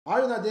How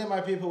are you not there,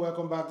 my people?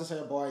 Welcome back. This is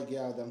your boy,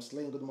 Gerd. I'm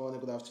Sling. Good morning,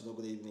 good afternoon,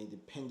 good evening,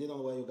 depending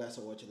on where you guys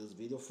are watching this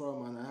video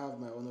from. And I have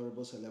my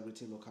honorable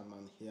celebrity local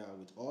man here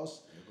with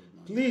us.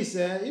 Please,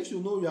 if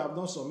you know you have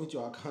not submit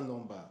your account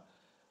number,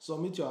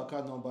 submit your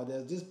account number.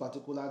 There's this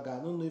particular guy. I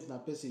don't know if na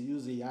person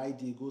use the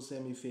ID, go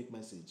send me fake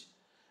message.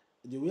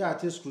 The way I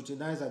take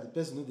scrutinize that the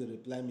person no dey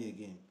reply me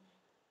again.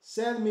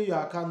 Send me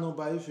your account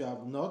number if you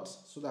have not,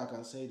 so that I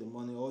can send you the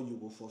money, or you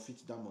go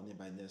forfeit that money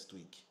by next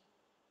week.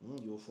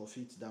 You will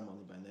forfeit that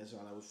money by next week,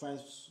 and I will find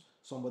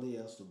somebody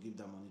else to give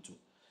that money to.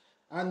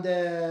 And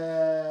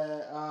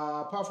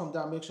apart from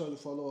that, make sure you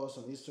follow us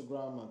on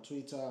Instagram and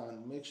Twitter,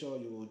 and make sure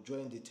you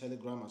join the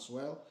Telegram as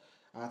well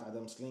at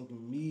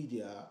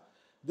adamslinkmedia.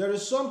 There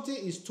is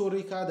something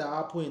historical that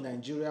happened in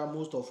Nigeria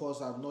most of us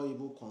are not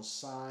even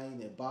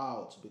concerned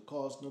about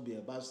because no be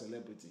about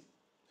celebrity.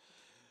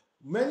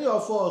 Many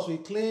of us we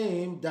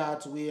claim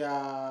that we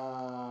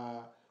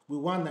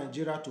want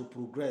Nigeria to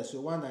progress. We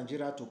want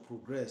Nigeria to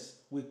progress.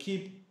 We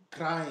keep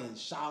crying,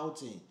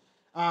 shouting,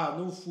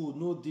 no food,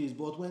 no this.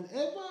 But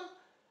whenever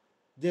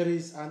there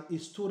is an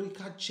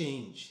historical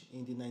change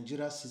in the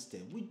Nigeria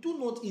system, we do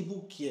not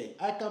even care.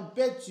 I can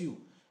bet you,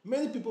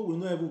 many people will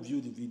not even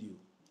view the video.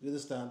 You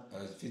understand?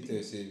 As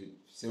Peter say,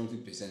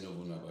 70%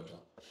 of know about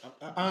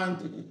that.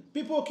 And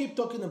people keep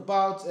talking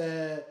about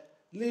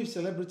leave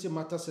celebrity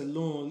matters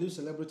alone, leave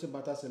celebrity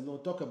matters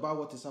alone. Talk about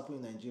what is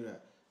happening in Nigeria.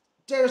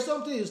 There is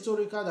something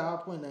historical that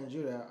happened in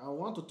Nigeria. I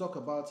want to talk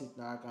about it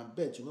now. I can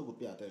bet you no go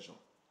pay attention.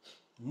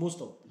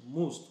 Most of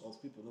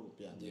people no go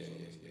pay attention.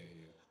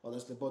 Yeah.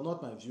 Honestly, but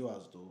not my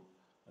viewers though.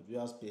 My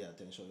viewers pay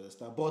attention, you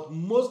understand? But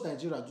most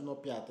Nigerians do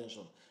not pay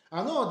attention.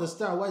 I don't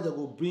understand why they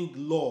go bring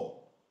law.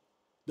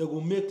 They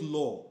go make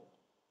law.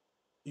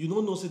 You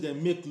don't know say they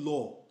make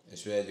law.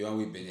 Especially the one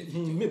we benefit.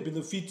 May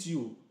benefit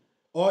you.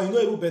 Or you know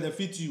it will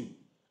benefit you.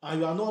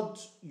 And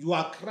you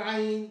are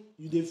crying,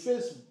 you dey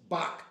face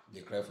back. They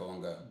cry for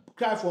hunger.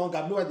 Cry for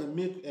hunger. Know why they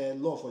make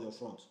law for your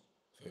front.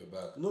 For your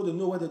back. You know they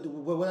know whether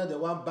they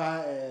want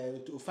buy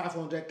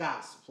 500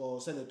 cars for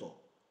senator.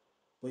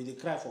 But you dey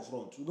cry for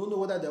front. You don't know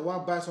whether they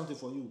want buy something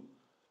for you.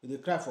 You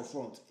dey cry for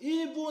front.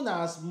 Even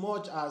as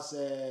much as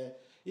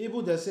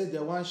even they say they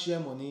want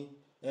share money,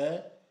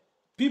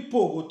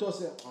 people go talk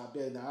say,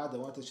 abeg na how they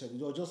want to share.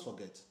 You just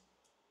forget.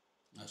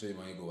 That's why the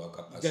money go work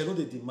up. They know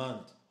the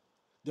demand.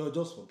 They'll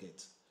just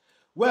forget.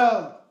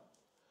 Well,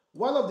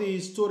 one of the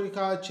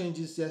historical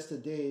changes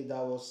yesterday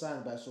that was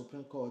signed by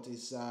Supreme Court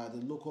is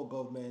the local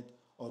government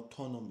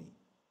autonomy.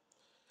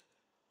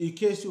 In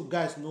case you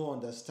guys no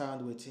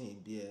understand what in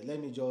there,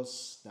 let me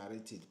just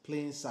narrate it.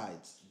 Plain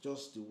sight,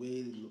 just the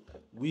way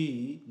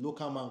we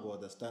local man will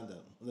understand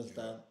them.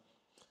 Understand?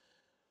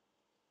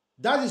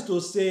 That is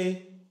to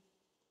say,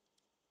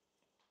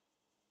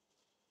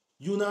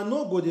 you now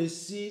no go dey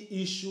see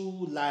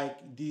issue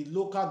like the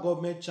local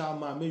government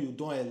chairman may you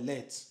don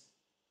elect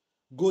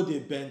go dey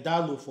bend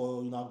down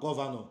for una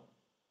governor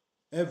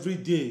every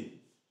day.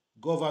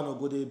 Governor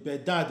go dey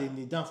bend down, dey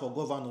kneel down for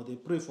governor, dey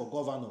pray for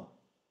governor.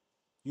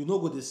 You no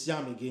go dey see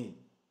am again,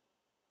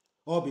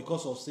 all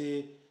because of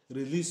say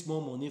release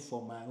more money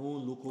for my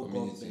own local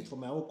government, for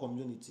my own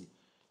community.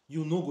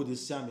 You no go dey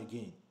see am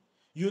again.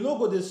 You no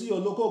go dey see your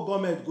local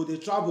government go dey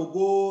travel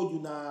go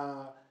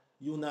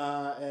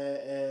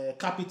una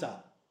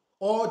capital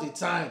all the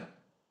time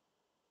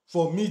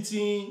for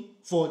meeting,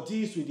 for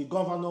this with the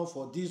governor,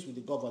 for this with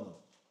the governor.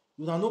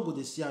 Una no go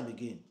dey see am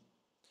again.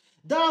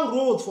 That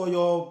road for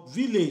your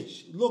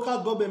village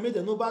local government make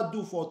dem never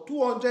do for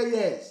 200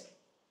 years,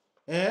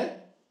 they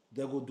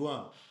go do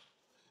am.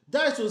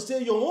 That is to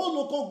say your own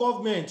local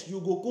government you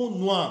go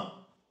know am.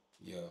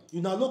 Yeah.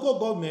 Una local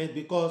government,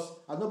 because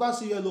I never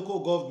see your local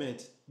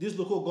government. This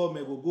local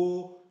government will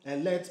go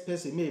elect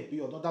person may be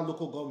another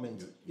local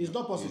government. It's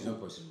not possible. It's not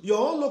possible. Your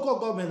own local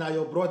government are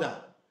your brother.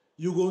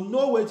 You go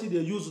know wetin they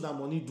use una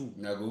money do.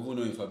 Una go even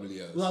know in family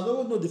house. Una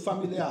don't know the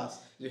family house.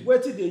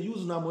 Wetin they use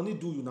una money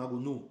do, you na go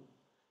know.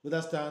 You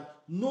understand?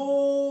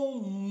 No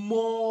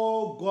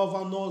more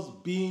governors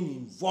being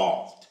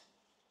involved.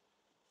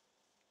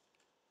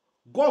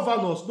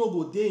 Governors no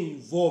go dey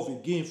involved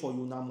again for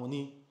una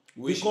money.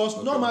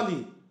 Because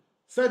normally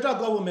federal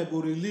government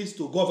go release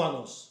to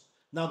governors.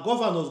 Now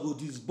governors go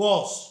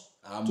disburse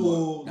to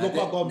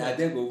local government. Now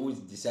they go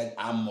even decide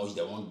how much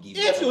they want give.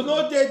 If you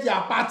no dey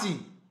their party,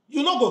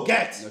 you no go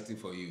get. Nothing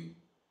for you.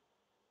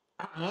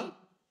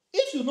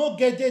 If you no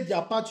get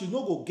their party, you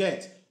no go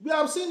get. We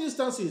have seen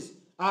instances.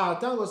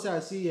 Thank God say I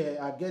see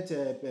I get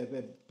a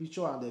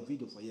picture and a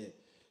video for here.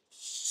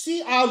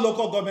 See how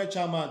local government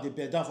chairman dey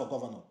bend down for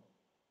governor.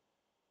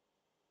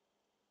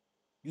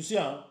 You see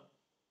am?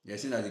 They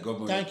say that the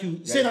government. Thank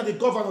you. Say that the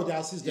governor dey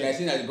assist them. They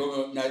say that the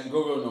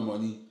government no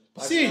money.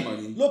 See,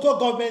 money. local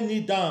government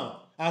kneel down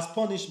as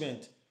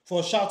punishment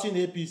for shouting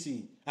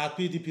APC at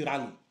PDP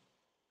rally.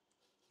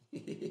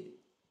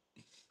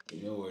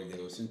 You know what? They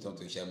will soon turn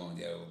to chairman on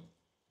their own.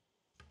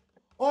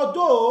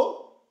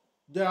 Although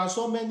there are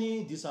so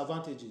many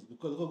disadvantages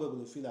because local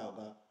government feel like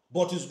that,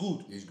 but it's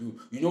good. It's good.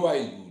 You know why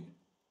it's good?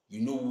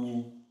 You know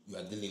who you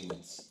are dealing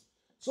with.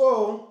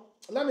 So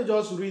let me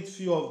just read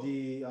few of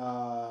the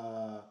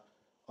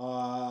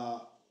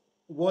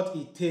what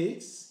it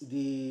takes,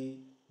 the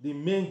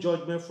main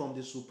judgment from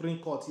the Supreme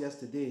Court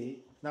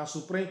yesterday. Now,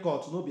 Supreme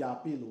Court, no be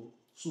appeal,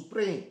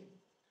 Supreme.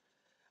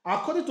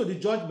 According to the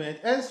judgment,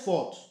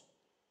 henceforth,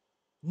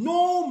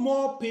 no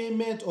more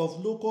payment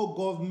of local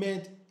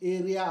government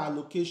area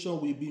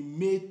allocation will be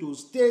made to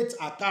state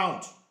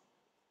account.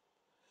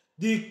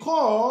 The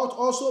court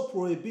also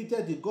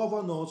prohibited the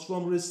governors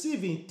from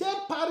receiving,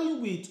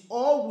 tampering with,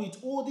 or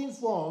withholding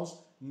funds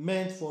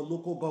meant for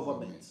local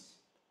governments.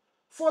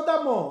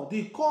 Furthermore,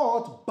 the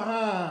court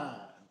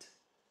banned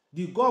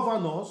the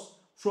governors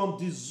from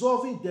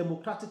dissolving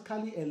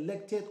democratically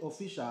elected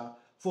officials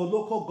for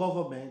local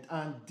government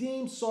and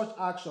deemed such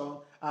action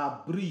a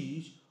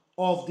breach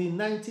of the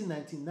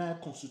 1999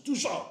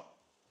 Constitution.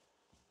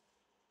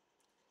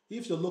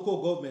 If your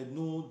local government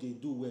know they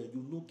do well,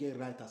 you no get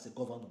right as a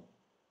governor.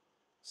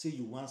 Say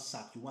you want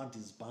sack, you want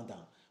disband them.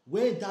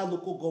 When that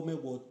local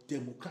government was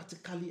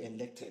democratically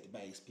elected by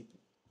its people,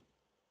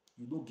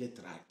 you don't get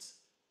right.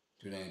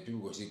 So then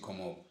people go say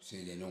come up,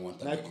 say they don't want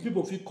that. Like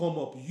people feel come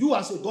up. You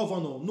as a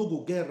governor no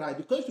go get right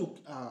because you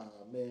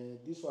man,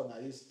 this one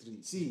is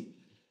history. See.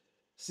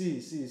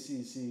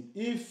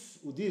 If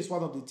this is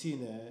one of the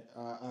things,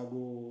 I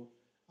will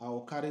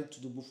carry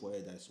Tinubu for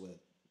head as well.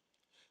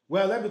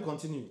 Well, let me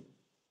continue.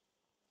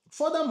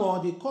 Furthermore,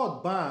 the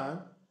court banned.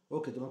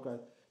 Okay,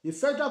 Democrat. The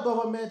federal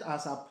government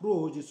has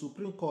approached the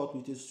Supreme Court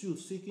with a suit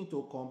seeking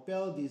to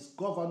compel these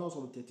governors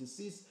of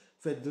 36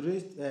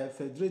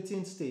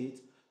 federating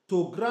states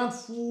to grant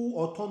full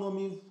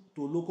autonomy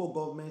to local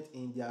government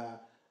in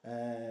their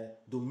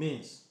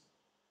domains.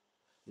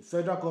 The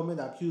federal government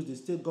accused the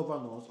state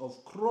governors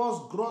of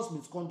gross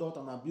misconduct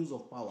and abuse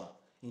of power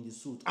in the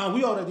suit. And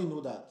we already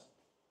know that.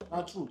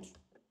 That's truth.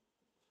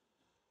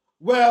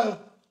 Well,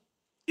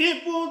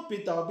 even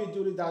Peter Obi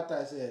during that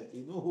time said,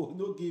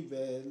 no give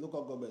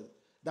local government.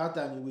 That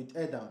time he with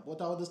Adam.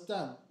 But I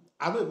understand.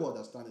 I don't even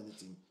understand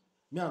anything.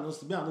 Me, I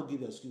no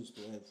give excuse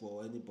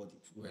for anybody.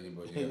 For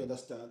anybody. You Yeah.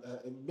 understand?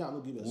 Me, I no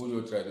give excuse.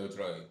 Who don't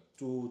try.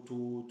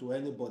 To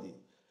anybody.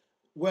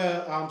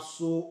 Well, I'm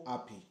so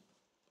happy.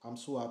 I'm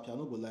so happy. I'm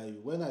not gonna lie to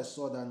you. When I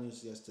saw that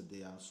news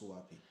yesterday, I'm so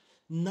happy.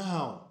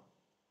 Now,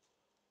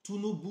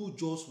 Tinubu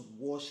just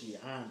wash his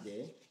hand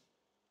there.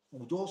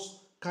 Just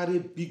carry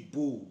big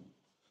bowl.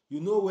 You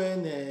know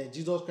when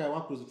Jesus Christ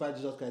want crucify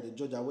Jesus Christ, the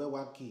judge wear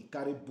one key,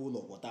 carry bowl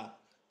of water,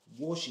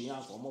 wash his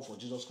hand comot for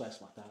Jesus Christ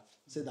matter.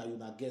 Say that you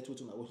not get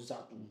wetin una wash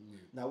out.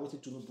 Now what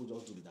Tinubu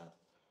just do with that?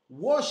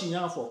 Wash his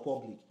hand for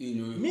public.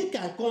 Make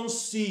I come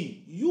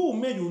see you.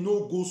 Make you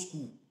no go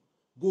school.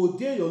 Go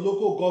there your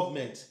local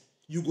government.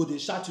 You go dey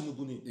shout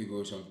Tinubu name. You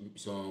go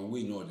some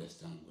we no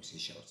understand go say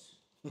shout.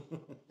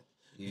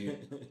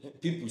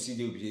 People see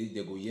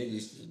they go hear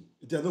this thing.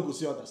 They no go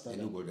see understand.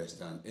 They no go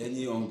understand.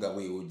 Any hunger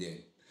wey hold them,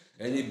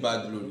 any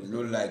bad road,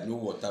 no light, no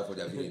water for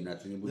their village.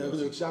 Nothing. They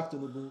go shout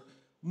Tinubu.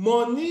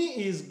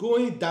 Money is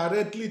going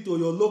directly to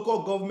your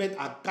local government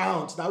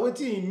account. Na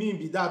wetin e mean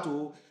be that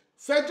o.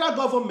 Federal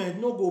government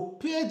no go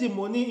pay the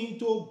money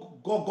into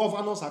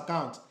governors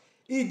account.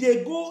 E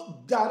dey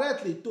go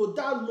directly to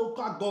that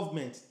local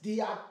government.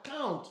 The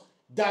account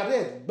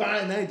direct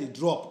by na dey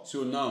drop.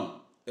 So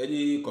now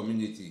any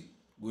community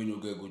wey no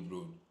get good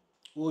road,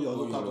 Your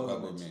local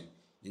government.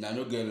 Una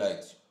no get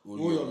light,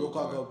 Your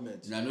local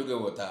government. Una no get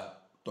water,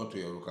 talk to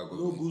your local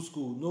government. No good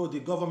school, no the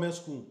government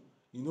school.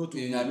 You know to.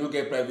 Una no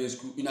get private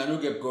school, una no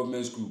get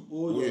government school.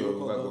 Your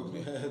local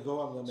government.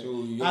 Government.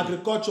 So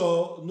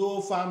agriculture,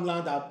 no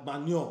farmland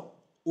manure.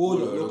 Your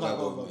local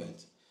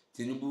government.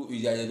 Tinubu,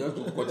 they don't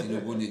cut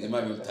Tinubu, they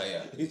might be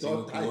tired. It's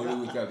all tired.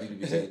 Only we can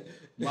be saying,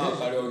 "Man,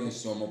 carry all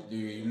this sum up,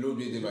 the load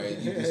with them by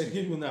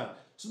give you now."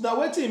 So now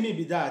what it mean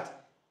be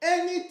that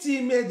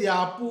anything made they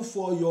approve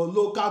for your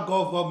local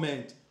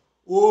government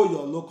or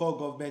your local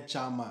government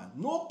chairman,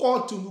 no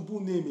call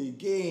Tinubu name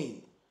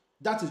again.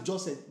 That is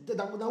just a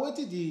now what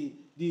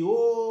the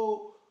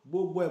whole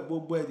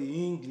gbogbo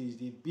the English,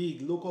 the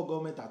big local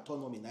government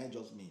autonomy. Na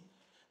just mean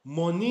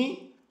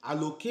money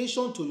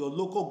allocation to your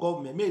local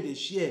government. May they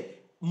share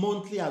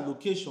monthly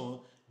allocation.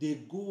 They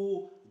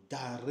go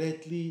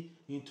directly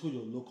into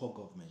your local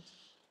government.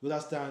 You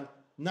understand?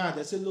 Now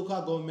they say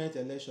local government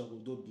election will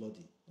do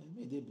bloody.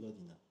 May they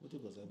bloody now. What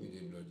it was that? May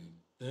they bloody.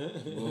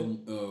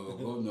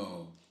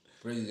 Governor,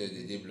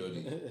 president, they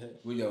bloody.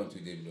 We don't want to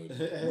they bloody.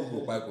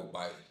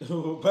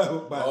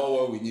 Go buy. All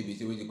what we need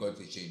is we got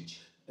to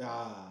change.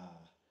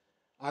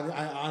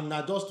 And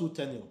now just two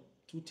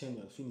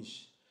tenure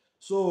finish.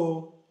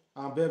 So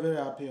I'm very very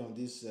happy on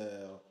this.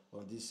 No,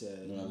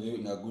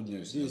 good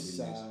news. This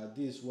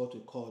is what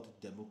we call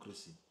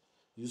democracy.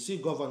 You see,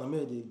 governor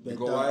made it better.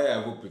 Because why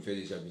I would prefer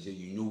this, I be say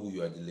you know who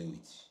you are dealing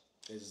with.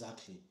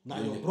 Exactly. Now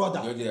your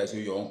brother. Your day I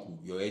say your uncle,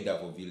 your elder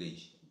for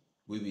village.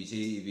 We be say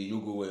if you no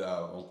go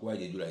well, uncle why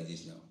they do like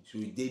this now. So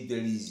it dey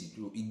very easy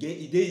to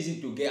easy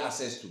to get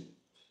access to.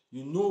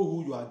 You know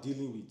who you are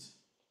dealing with.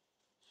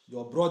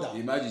 Your brother.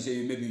 Imagine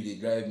say maybe you dey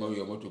drive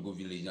your motor go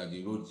village now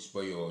the road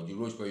spoil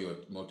your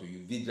motor.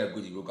 You fit drive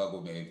go the local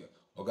government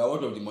Okay,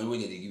 what of the money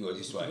they give you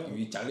this one? If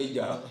you challenge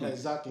her.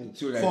 Exactly.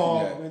 So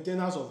For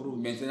maintenance of road.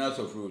 Maintenance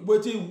of road.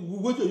 What you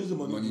use the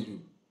money do?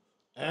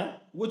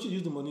 What you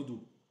use the money do?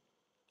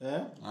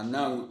 And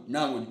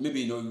now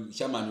maybe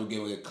Chairman will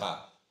get a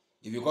car.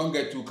 If you can't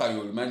get 2 cars,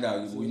 you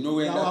remember we know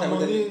when that time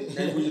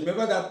we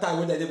remember that time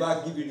when they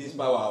never give you this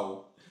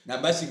power.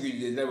 Now basically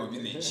the level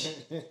village.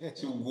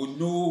 So we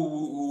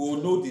will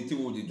know the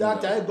thing what they do.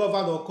 That time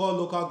governor call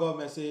local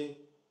government say,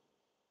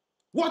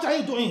 what are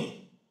you doing?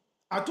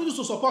 I told you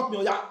to support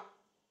me,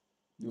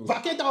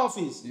 vacate the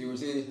office. You will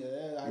say,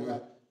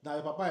 now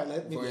your papa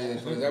let me.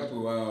 For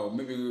example,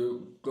 maybe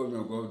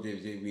governor go there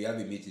say we have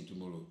a meeting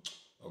tomorrow.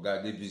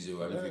 Okay, they busy,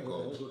 I don't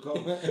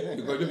come.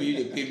 Because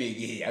maybe they pay me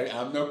again.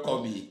 I'm not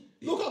coming.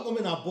 Local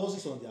government are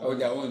bosses on their own.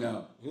 Their own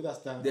now. You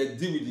understand? They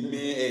deal with the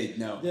main head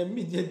now. They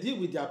deal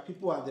with their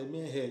people and the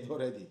main head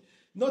already.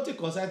 Nothing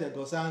concern the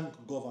concern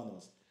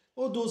governors.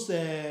 All those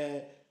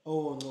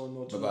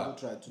no, Baba,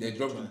 try. They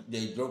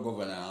drop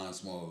governor and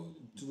small.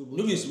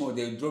 No be small,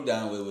 they drop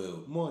down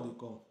well. More they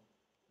come.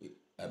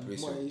 I pray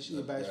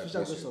so. By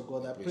special grace of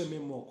God, I pray me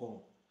more come.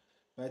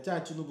 By the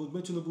time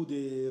Tinubu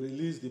they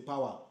release the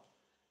power.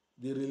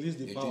 They release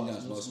the power.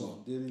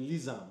 Small. They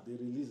release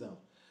them.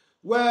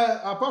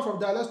 Well, apart from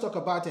that, let's talk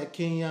about a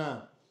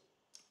Kenyan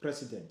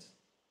president.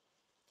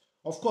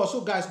 Of course,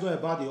 you guys know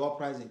about the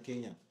uprising in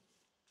Kenya.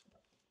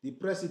 The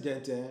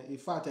president, in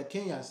fact,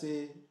 Kenya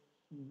say,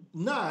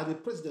 the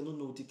president don't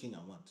know what Kenya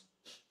want.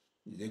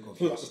 They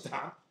confused.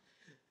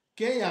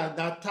 Kenya,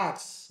 that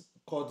tax,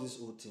 call these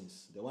old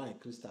things. They want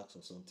increase tax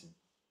or something.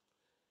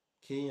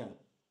 Kenya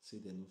say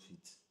they no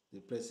fit.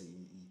 The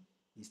president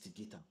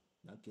instigate them.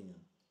 Now Kenya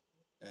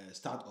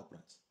start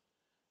uprise.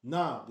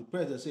 Now the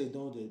president say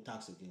don't the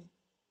tax again.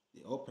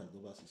 The uprise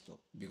never stop.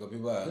 Because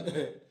people are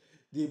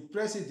the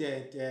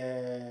president,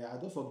 I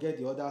don't forget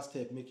the other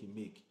step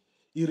make.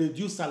 He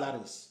reduce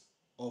salaries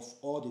of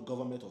all the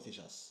government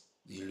officials.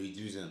 He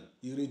reduce them.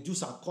 He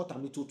reduce and cut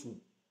them into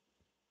 2.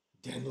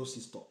 They no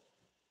stop.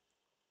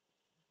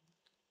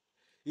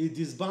 He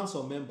disband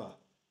some member.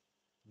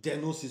 They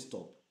no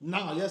stop.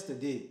 Now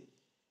yesterday,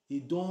 he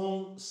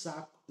don't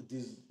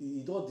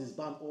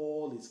disband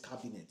all his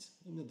cabinet.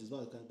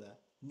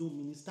 No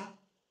minister,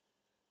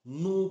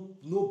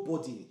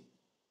 nobody.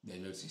 They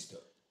no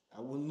stop.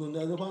 I will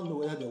never know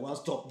whether they want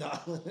to stop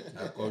that.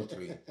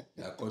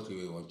 That country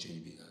will want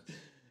change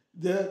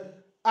that.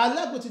 I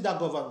like what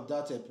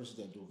that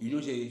president do. You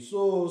know,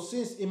 so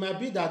since it might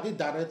be that they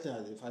directly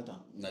as a fighter.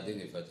 Not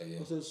they fighter,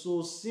 yeah.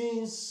 So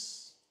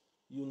since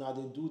you know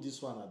they do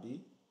this one,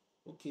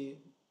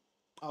 okay,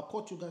 I'll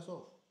cut you guys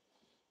off.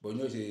 But you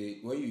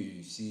know, when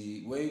you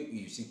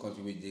see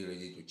country where they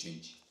ready to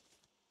change,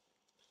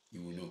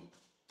 you will know.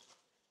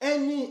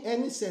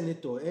 Any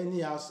senator, any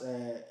house,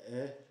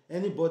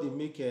 anybody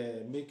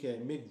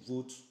make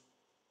vote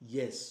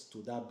yes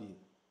to that bill.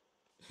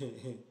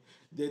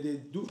 they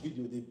do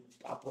video, they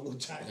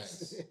apologize.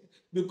 Yes.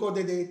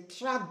 Because they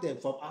track them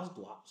from house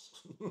to house.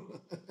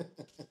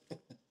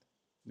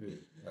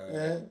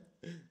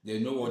 They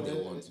know what they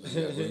want.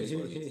 They are going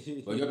for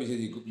it. But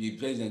the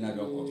president now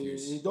don't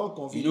confuse. He don't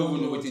confuse. You don't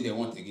even know what they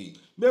want again.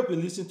 Make we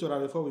listen to her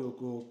before we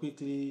go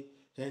quickly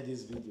end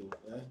this video.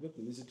 Make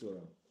we listen to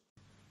her.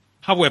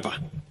 However,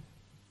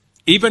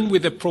 even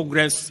with the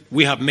progress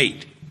we have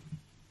made,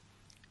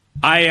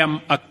 I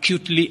am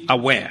acutely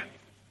aware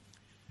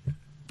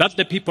that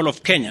the people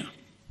of Kenya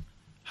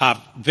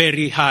have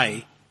very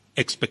high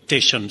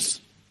expectations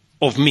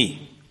of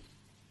me.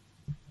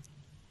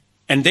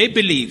 And they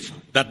believe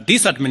that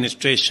this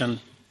administration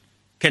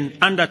can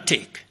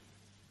undertake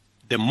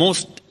the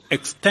most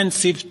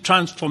extensive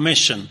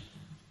transformation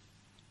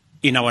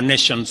in our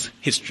nation's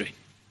history.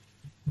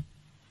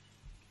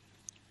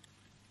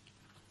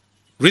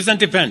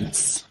 Recent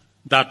events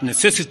that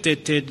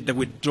necessitated the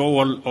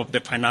withdrawal of the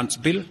finance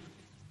bill,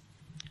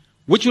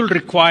 which will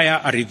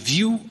require a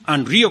review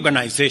and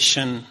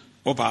reorganization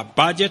of our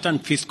budget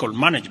and fiscal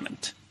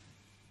management,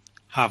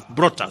 have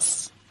brought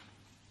us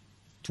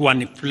to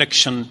an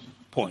inflection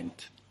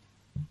point.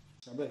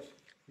 Make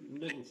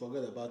we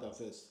forget about that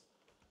first.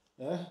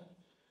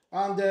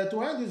 And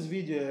to end this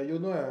video, you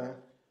know,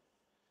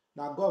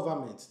 now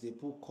government, they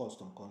put cost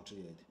on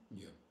country head.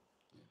 Yeah.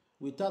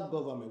 Without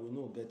government, we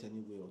don't get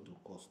anywhere to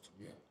cost.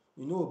 Yeah.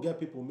 We don't get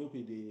people,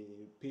 maybe they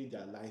pay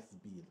their life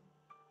bill.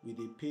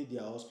 They pay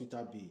their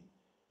hospital bill.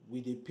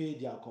 They pay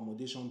their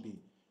accommodation bill.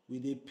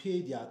 They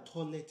pay their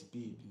toilet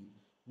bill.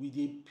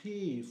 They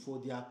pay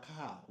for their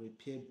car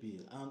repair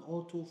bill and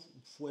auto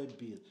fuel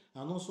bill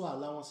and also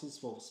allowances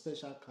for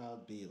special car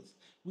bills.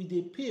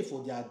 They pay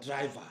for their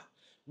driver.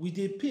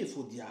 They pay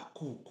for their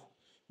cook.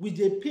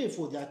 They pay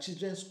for their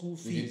children's school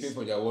fees. They pay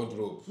for their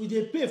wardrobe.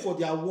 They pay for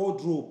their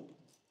wardrobe.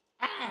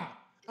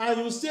 And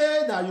you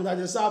say that you are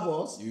the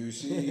servers. You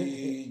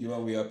see the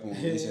one we happen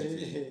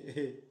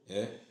recently.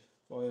 Yeah?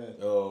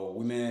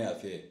 Women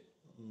affair.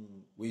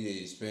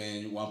 We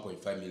spend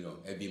 1.5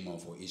 million every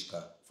month for each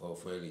car for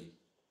fueling.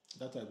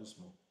 That I do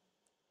small.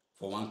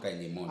 For one car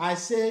in a month. I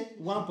say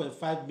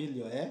 1.5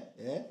 million,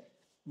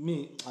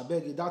 Me, I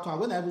beg you, that one,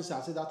 when I even say,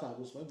 I say that one, I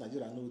go small. If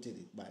Nigeria know what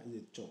it by it's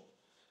a chop.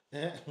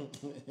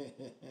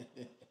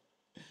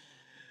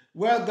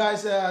 Well,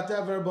 guys, thank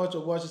you very much for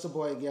watching. It's your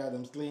boy,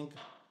 Adam's Link.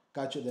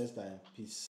 Catch you next time. Peace.